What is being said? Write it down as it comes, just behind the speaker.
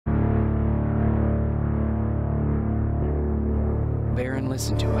Baron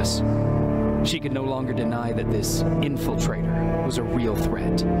listened to us. She could no longer deny that this infiltrator was a real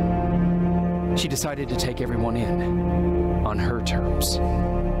threat. She decided to take everyone in, on her terms.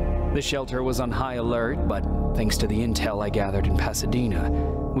 The shelter was on high alert, but thanks to the intel I gathered in Pasadena,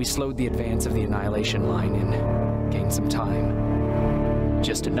 we slowed the advance of the Annihilation Line and gained some time.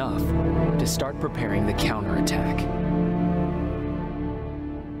 Just enough to start preparing the counterattack.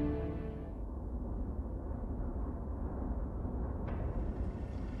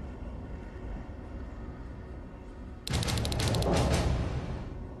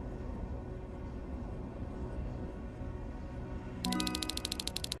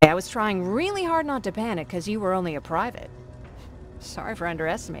 I was trying really hard not to panic because you were only a private. Sorry for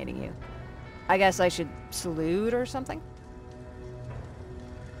underestimating you. I guess I should salute or something?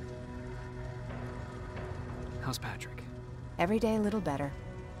 How's Patrick? Every day a little better.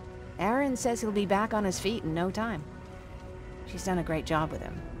 Aaron says he'll be back on his feet in no time. She's done a great job with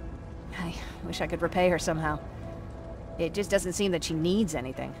him. I wish I could repay her somehow. It just doesn't seem that she needs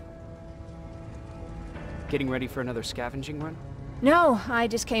anything. Getting ready for another scavenging run? No, I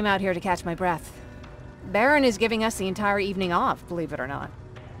just came out here to catch my breath. Baron is giving us the entire evening off, believe it or not.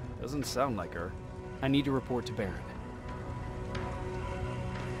 Doesn't sound like her. I need to report to Baron.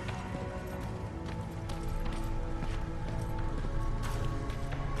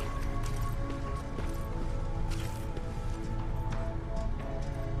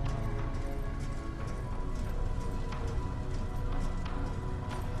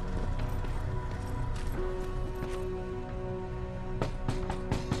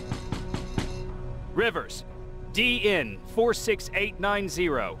 Rivers, DN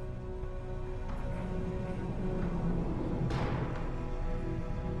 46890.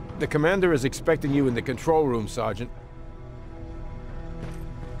 The commander is expecting you in the control room, Sergeant.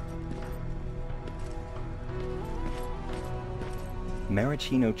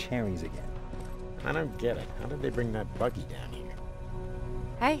 Maraschino cherries again. I don't get it. How did they bring that buggy down here?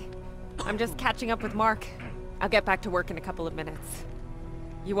 Hey, I'm just catching up with Mark. I'll get back to work in a couple of minutes.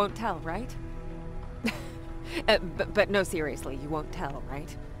 You won't tell, right? But no, seriously, you won't tell,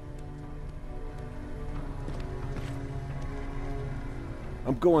 right?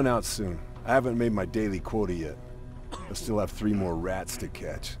 I'm going out soon. I haven't made my daily quota yet. I still have 3 more rats to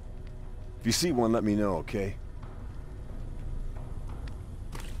catch. If you see one, let me know, okay?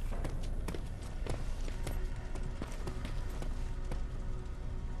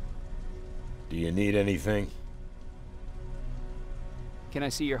 Do you need anything? Can I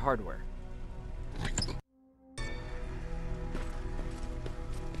see your hardware?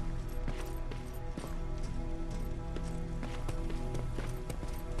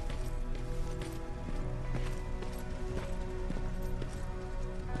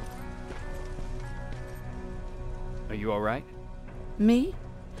 Are you all right? Me?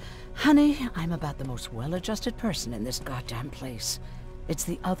 Honey, I'm about the most well-adjusted person in this goddamn place. It's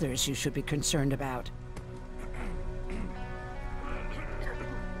the others you should be concerned about.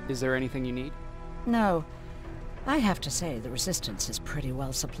 Is there anything you need? No. I have to say the Resistance is pretty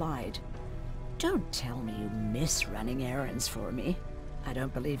well supplied. Don't tell me you miss running errands for me. I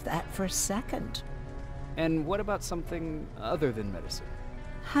don't believe that for a second. And what about something other than medicine?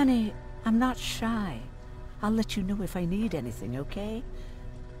 Honey, I'm not shy. I'll let you know if I need anything, okay?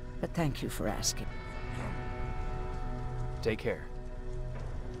 But thank you for asking. Take care.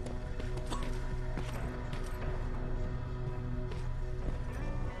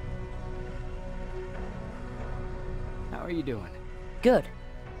 How are you doing? Good.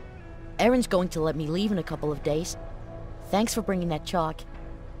 Erin's going to let me leave in a couple of days. Thanks for bringing that chalk.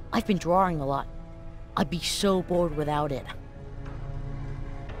 I've been drawing a lot. I'd be so bored without it.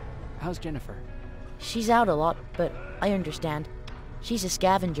 How's Jennifer? She's out a lot, but I understand. She's a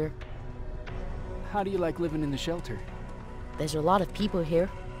scavenger. How do you like living in the shelter? There's a lot of people here.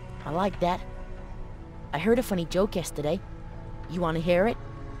 I like that. I heard a funny joke yesterday. You want to hear it?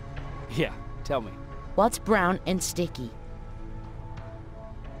 Yeah, tell me. What's brown and sticky?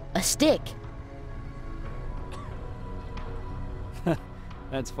 A stick!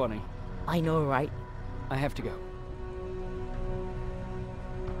 That's funny. I know, right? I have to go.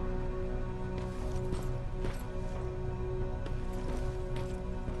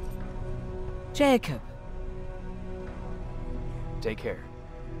 Jacob. Take care.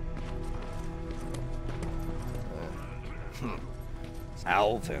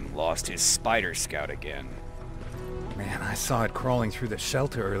 Alvin lost his spider scout again. Man, I saw it crawling through the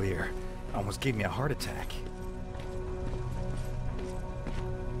shelter earlier. Almost gave me a heart attack.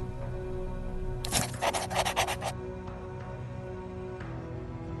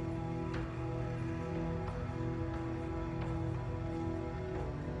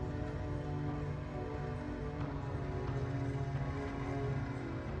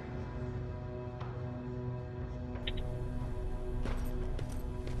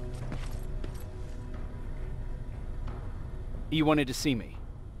 You wanted to see me.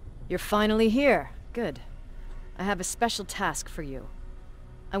 You're finally here. Good. I have a special task for you.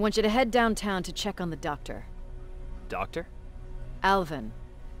 I want you to head downtown to check on the doctor. Doctor? Alvin.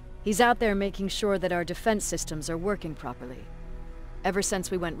 He's out there making sure that our defense systems are working properly. Ever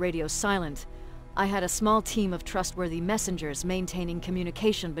since we went radio silent, I had a small team of trustworthy messengers maintaining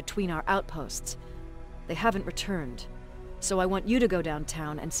communication between our outposts. They haven't returned, so I want you to go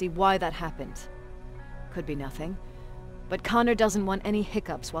downtown and see why that happened. Could be nothing, but Connor doesn't want any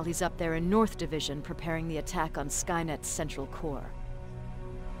hiccups while he's up there in North Division preparing the attack on Skynet's central core.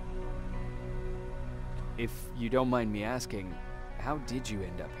 If you don't mind me asking, how did you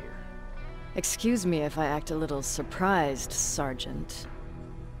end up here? Excuse me if I act a little surprised, Sergeant.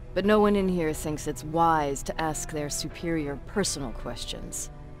 But no one in here thinks it's wise to ask their superior personal questions.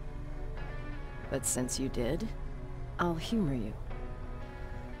 But since you did, I'll humor you.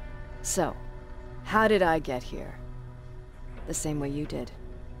 So, how did I get here? The same way you did.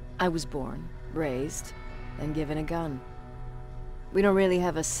 I was born, raised, and given a gun. We don't really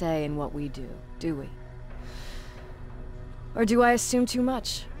have a say in what we do we? Or do I assume too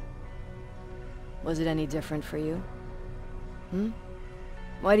much? Was it any different for you?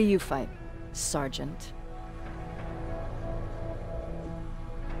 Why do you fight, Sergeant?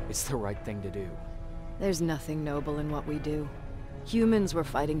 It's the right thing to do. There's nothing noble in what we do. Humans were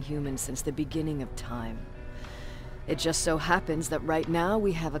fighting humans since the beginning of time. It just so happens that right now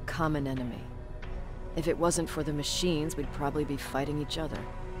we have a common enemy. If it wasn't for the machines, we'd probably be fighting each other.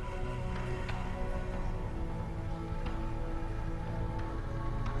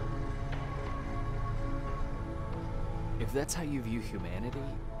 If that's how you view humanity,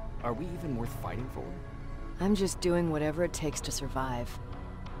 are we even worth fighting for? I'm just doing whatever it takes to survive.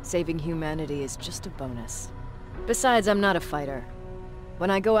 Saving humanity is just a bonus. Besides, I'm not a fighter. When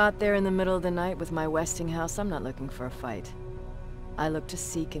I go out there in the middle of the night with my Westinghouse, I'm not looking for a fight. I look to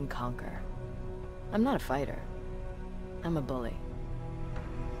seek and conquer. I'm not a fighter. I'm a bully.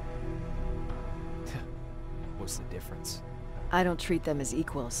 What's the difference? I don't treat them as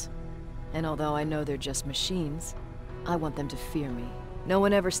equals. And although I know they're just machines, I want them to fear me. No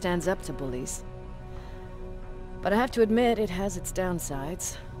one ever stands up to bullies. But I have to admit, it has its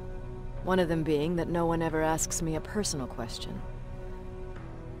downsides. One of them being that no one ever asks me a personal question.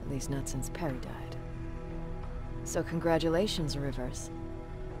 At least not since Perry died. So congratulations, Rivers.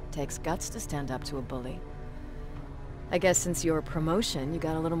 Takes guts to stand up to a bully. I guess since your promotion, you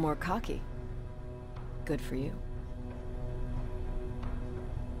got a little more cocky. Good for you.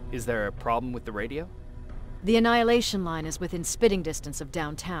 Is there a problem with the radio? The Annihilation Line is within spitting distance of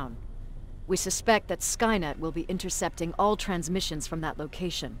downtown. We suspect that Skynet will be intercepting all transmissions from that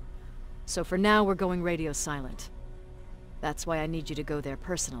location. So for now, we're going radio silent. That's why I need you to go there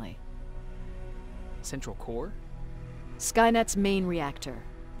personally. Central Core? Skynet's main reactor,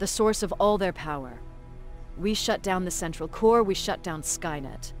 the source of all their power. We shut down the Central Core, we shut down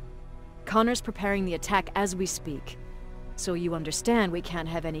Skynet. Connor's preparing the attack as we speak, so you understand we can't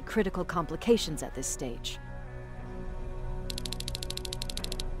have any critical complications at this stage.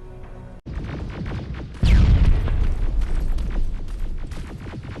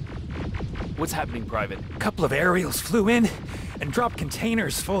 What's happening, Private? A couple of aerials flew in and dropped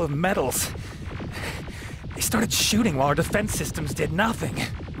containers full of metals. They started shooting while our defense systems did nothing.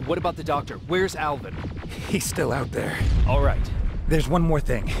 What about the doctor? Where's Alvin? He's still out there. All right. There's one more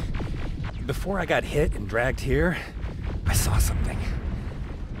thing. Before I got hit and dragged here, I saw something.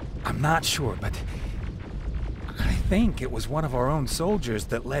 I'm not sure, but I think it was one of our own soldiers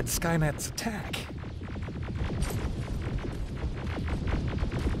that led Skynet's attack.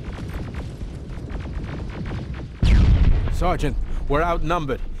 Sergeant, we're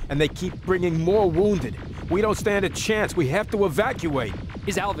outnumbered, and they keep bringing more wounded. We don't stand a chance. We have to evacuate.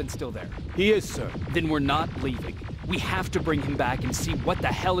 Is Alvin still there? He is, sir. Then we're not leaving. We have to bring him back and see what the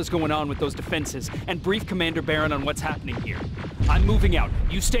hell is going on with those defenses, and brief Commander Barron on what's happening here. I'm moving out.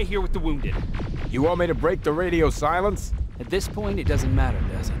 You stay here with the wounded. You want me to break the radio silence? At this point, it doesn't matter,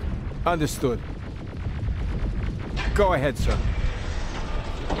 does it? Understood. Go ahead, sir.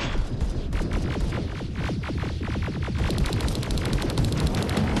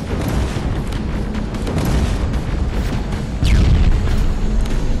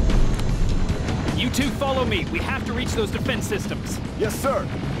 You two follow me. We have to reach those defense systems. Yes, sir.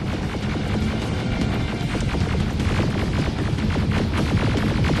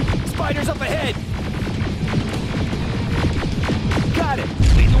 Spiders up ahead! Got it!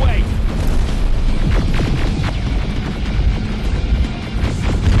 Lead the way!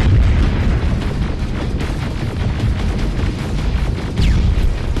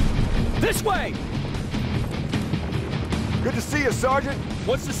 This way! Good to see you, Sergeant.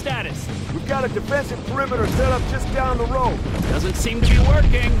 What's the status? We've got a defensive perimeter set up just down the road. Doesn't seem to be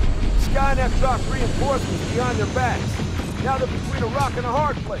working. Skynet dropped reinforcements behind their backs. Now they're between a rock and a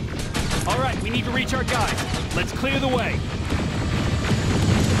hard place. All right, we need to reach our guys. Let's clear the way.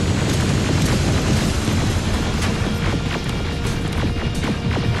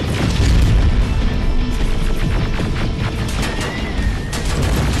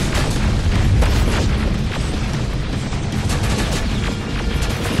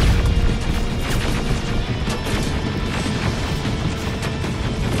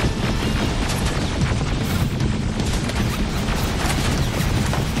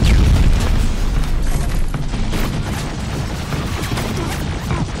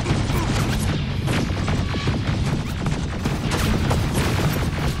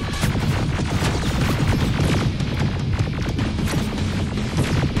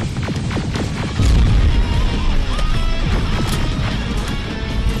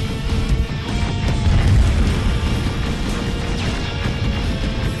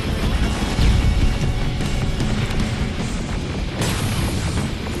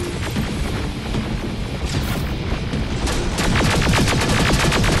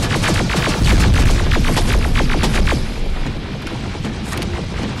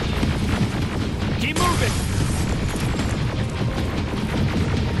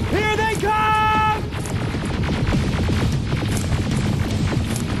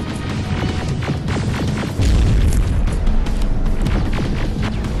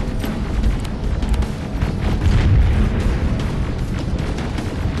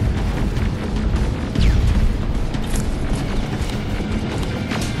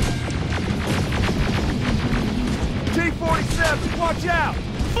 Watch out!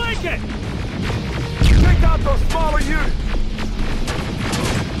 Flank it! Take out those smaller units!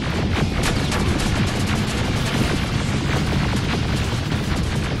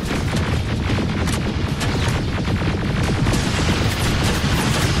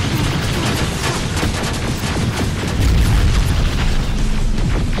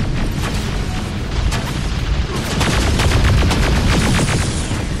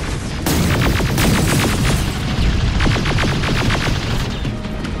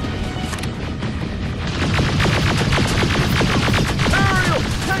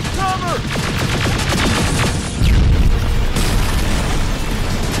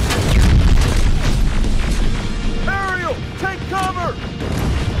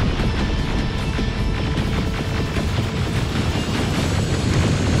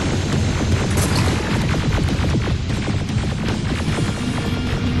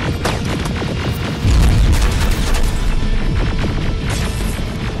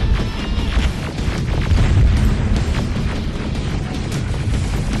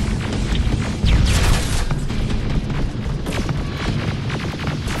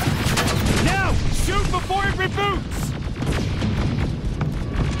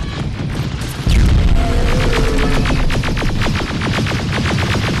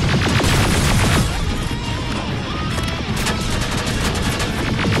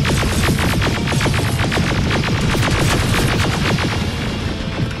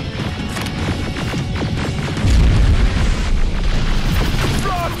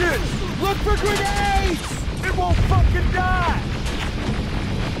 Look for grenades! It won't fucking die!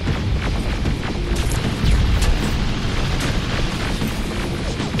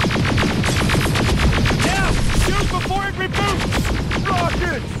 Now! Shoot before it reboots!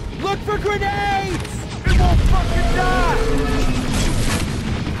 Rockets! Look for grenades! It won't fucking die!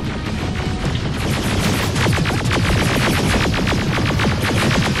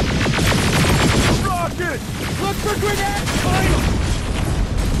 Rockets! Look for grenades! Find them!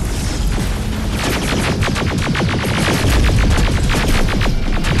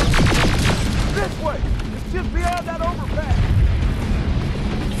 This way! It's just beyond that overpass!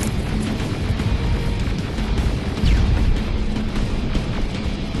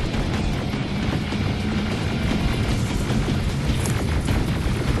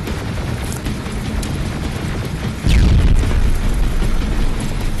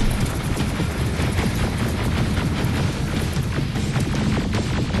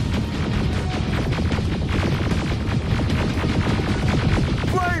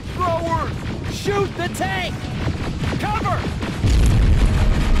 Shoot the tank! Cover!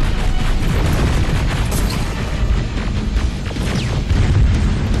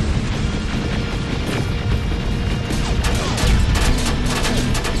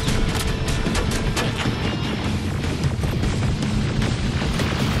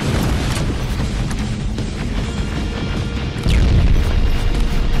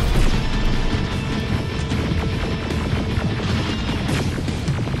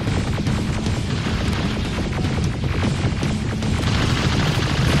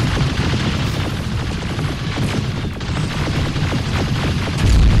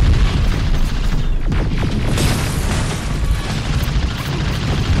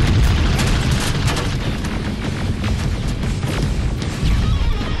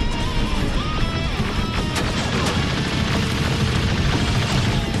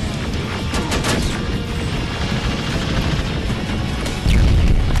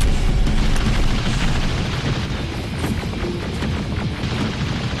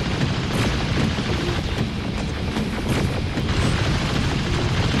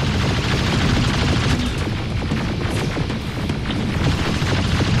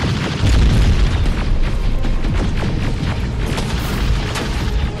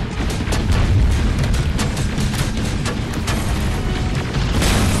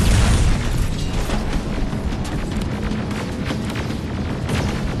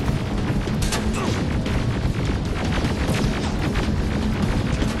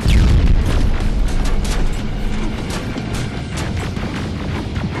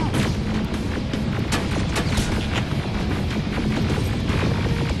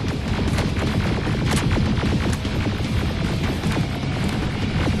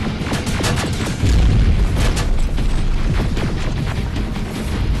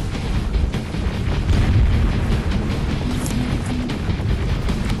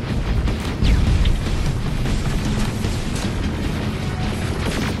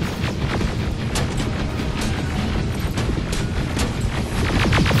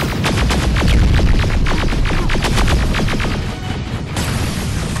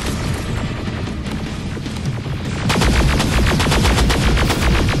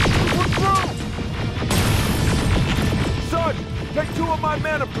 2 of my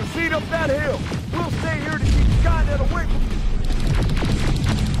men and proceed up that hill. We'll stay here to keep Skynet away from you.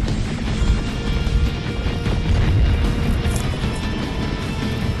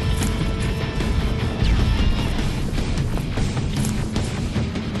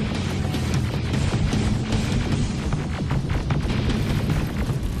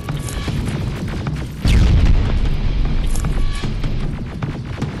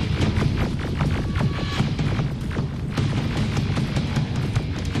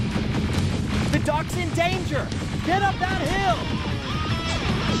 Get up that hill!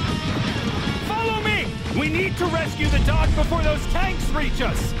 Follow me! We need to rescue the dock before those tanks reach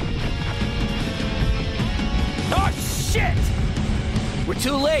us! Oh, shit! We're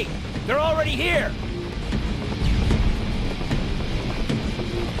too late! They're already here!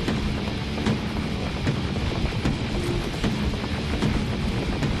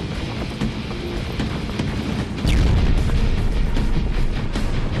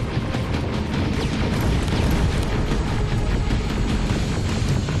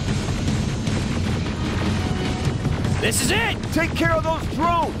 This is it! Take care of those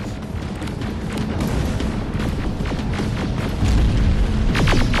drones!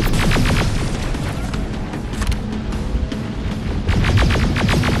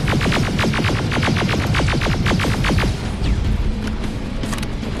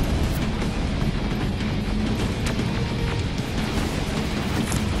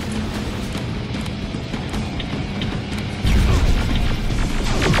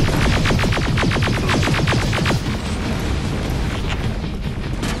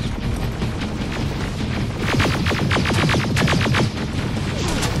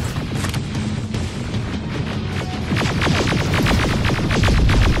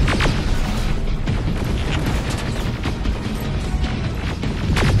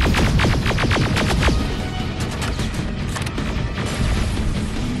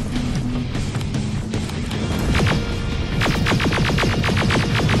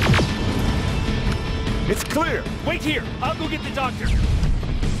 It's clear! Wait here! I'll go get the doctor!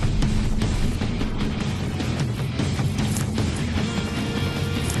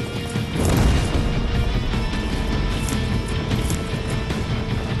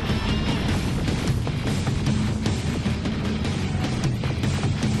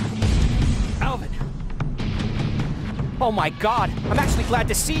 Alvin! Oh my God! I'm actually glad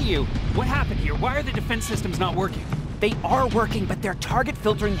to see you! What happened here? Why are the defense systems not working? They are working, but their target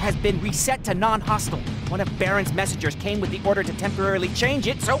filtering has been reset to non-hostile. One of Baron's messengers came with the order to temporarily change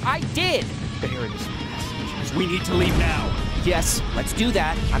it, so I did! Baron's messengers. We need to leave now. Yes, let's do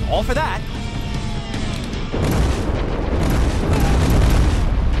that. I'm all for that.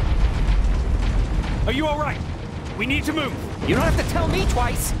 Are you all right? We need to move. You don't have to tell me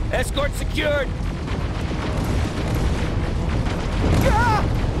twice. Escort secured. Ah!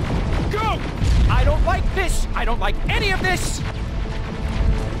 Go! I don't like this! I don't like any of this!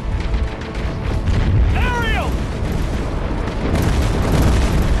 Ariel!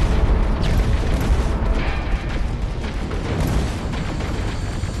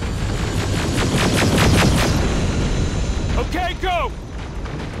 Okay, go!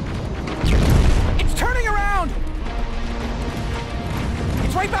 It's turning around!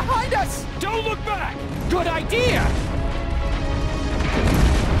 It's right behind us! Don't look back! Good idea!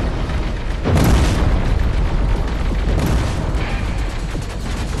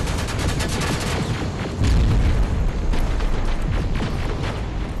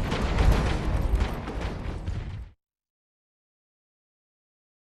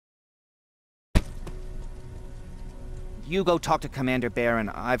 You go talk to Commander Baron.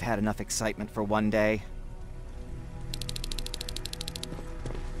 I've had enough excitement for one day.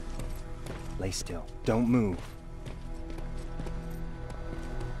 Lay still. Don't move.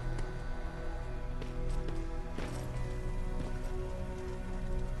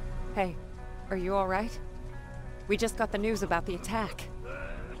 Hey, are you all right? We just got the news about the attack.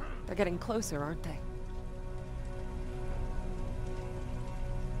 They're getting closer, aren't they?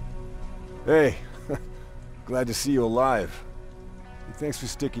 Hey, glad to see you alive. And thanks for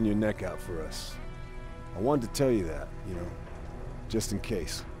sticking your neck out for us. I wanted to tell you that, you know, just in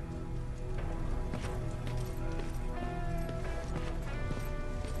case.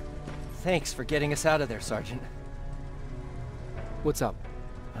 Thanks for getting us out of there, Sergeant. What's up?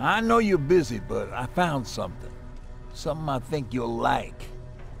 I know you're busy, but I found something. Something I think you'll like.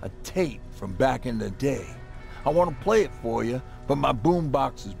 A tape from back in the day. I want to play it for you, but my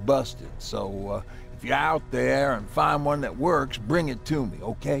boombox is busted, so if you're out there and find one that works, bring it to me,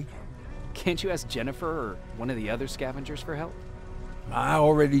 okay? Can't you ask Jennifer or one of the other scavengers for help? I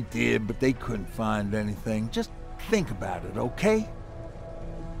already did, but they couldn't find anything. Just think about it, okay?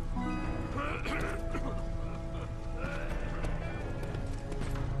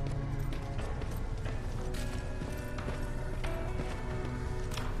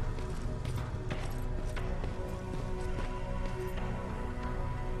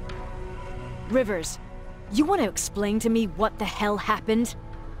 Rivers, you want to explain to me what the hell happened?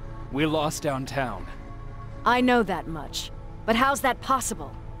 We lost downtown. I know that much. But how's that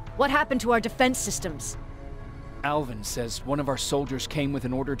possible? What happened to our defense systems? Alvin says one of our soldiers came with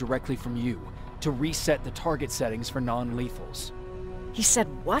an order directly from you to reset the target settings for non-lethals. He said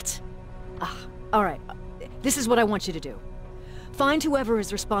what? All right. This is what I want you to do. Find whoever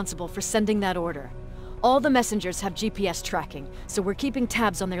is responsible for sending that order. All the messengers have GPS tracking, so we're keeping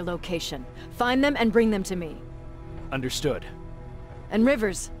tabs on their location. Find them and bring them to me. Understood. And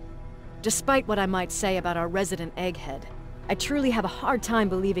Rivers, despite what I might say about our resident egghead, I truly have a hard time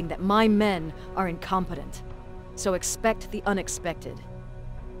believing that my men are incompetent. So expect the unexpected.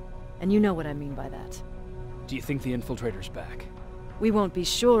 And you know what I mean by that. Do you think the infiltrator's back? We won't be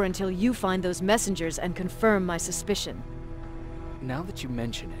sure until you find those messengers and confirm my suspicion. Now that you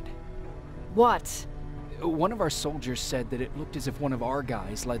mention it... What? One of our soldiers said that it looked as if one of our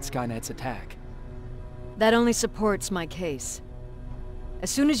guys led Skynet's attack. That only supports my case. As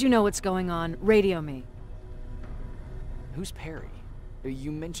soon as you know what's going on, radio me. Who's Perry?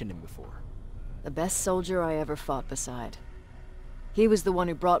 You mentioned him before. The best soldier I ever fought beside. He was the one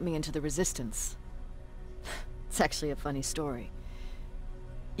who brought me into the Resistance. It's actually a funny story.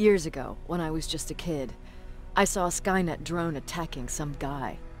 Years ago, when I was just a kid, I saw a Skynet drone attacking some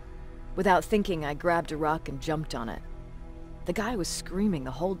guy. Without thinking, I grabbed a rock and jumped on it. The guy was screaming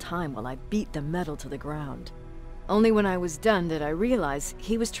the whole time while I beat the metal to the ground. Only when I was done did I realize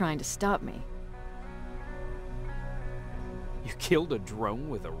he was trying to stop me. You killed a drone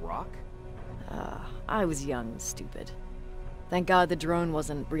with a rock? I was young and stupid. Thank God the drone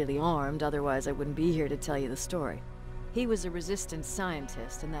wasn't really armed, otherwise I wouldn't be here to tell you the story. He was a Resistance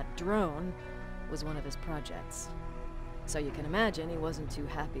scientist, and that drone was one of his projects. So you can imagine he wasn't too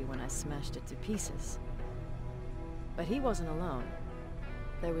happy when I smashed it to pieces. But he wasn't alone.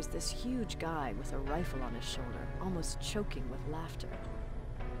 There was this huge guy with a rifle on his shoulder, almost choking with laughter.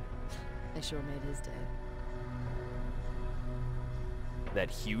 I sure made his day.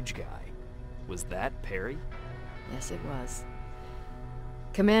 That huge guy. Was that Perry? Yes, it was.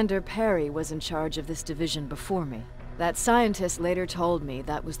 Commander Perry was in charge of this division before me. That scientist later told me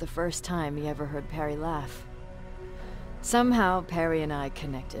that was the first time he ever heard Perry laugh. Somehow, Perry and I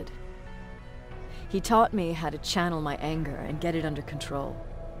connected. He taught me how to channel my anger and get it under control.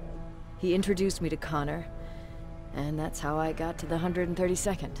 He introduced me to Connor, and that's how I got to the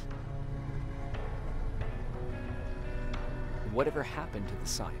 132nd. Whatever happened to the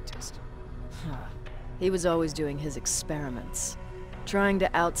scientist? He was always doing his experiments, trying to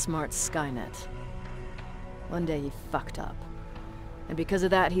outsmart Skynet. One day he fucked up, and because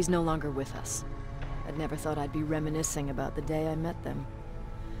of that, he's no longer with us. I'd never thought I'd be reminiscing about the day I met them.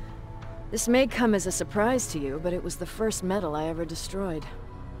 This may come as a surprise to you, but it was the first metal I ever destroyed.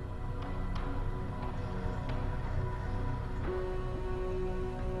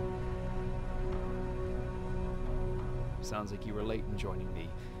 Sounds like you were late in joining the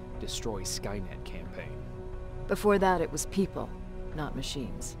Destroy Skynet campaign. Before that, it was people, not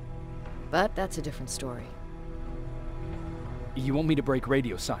machines. But that's a different story. You want me to break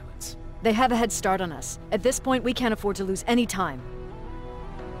radio silence? They have a head start on us. At this point, we can't afford to lose any time.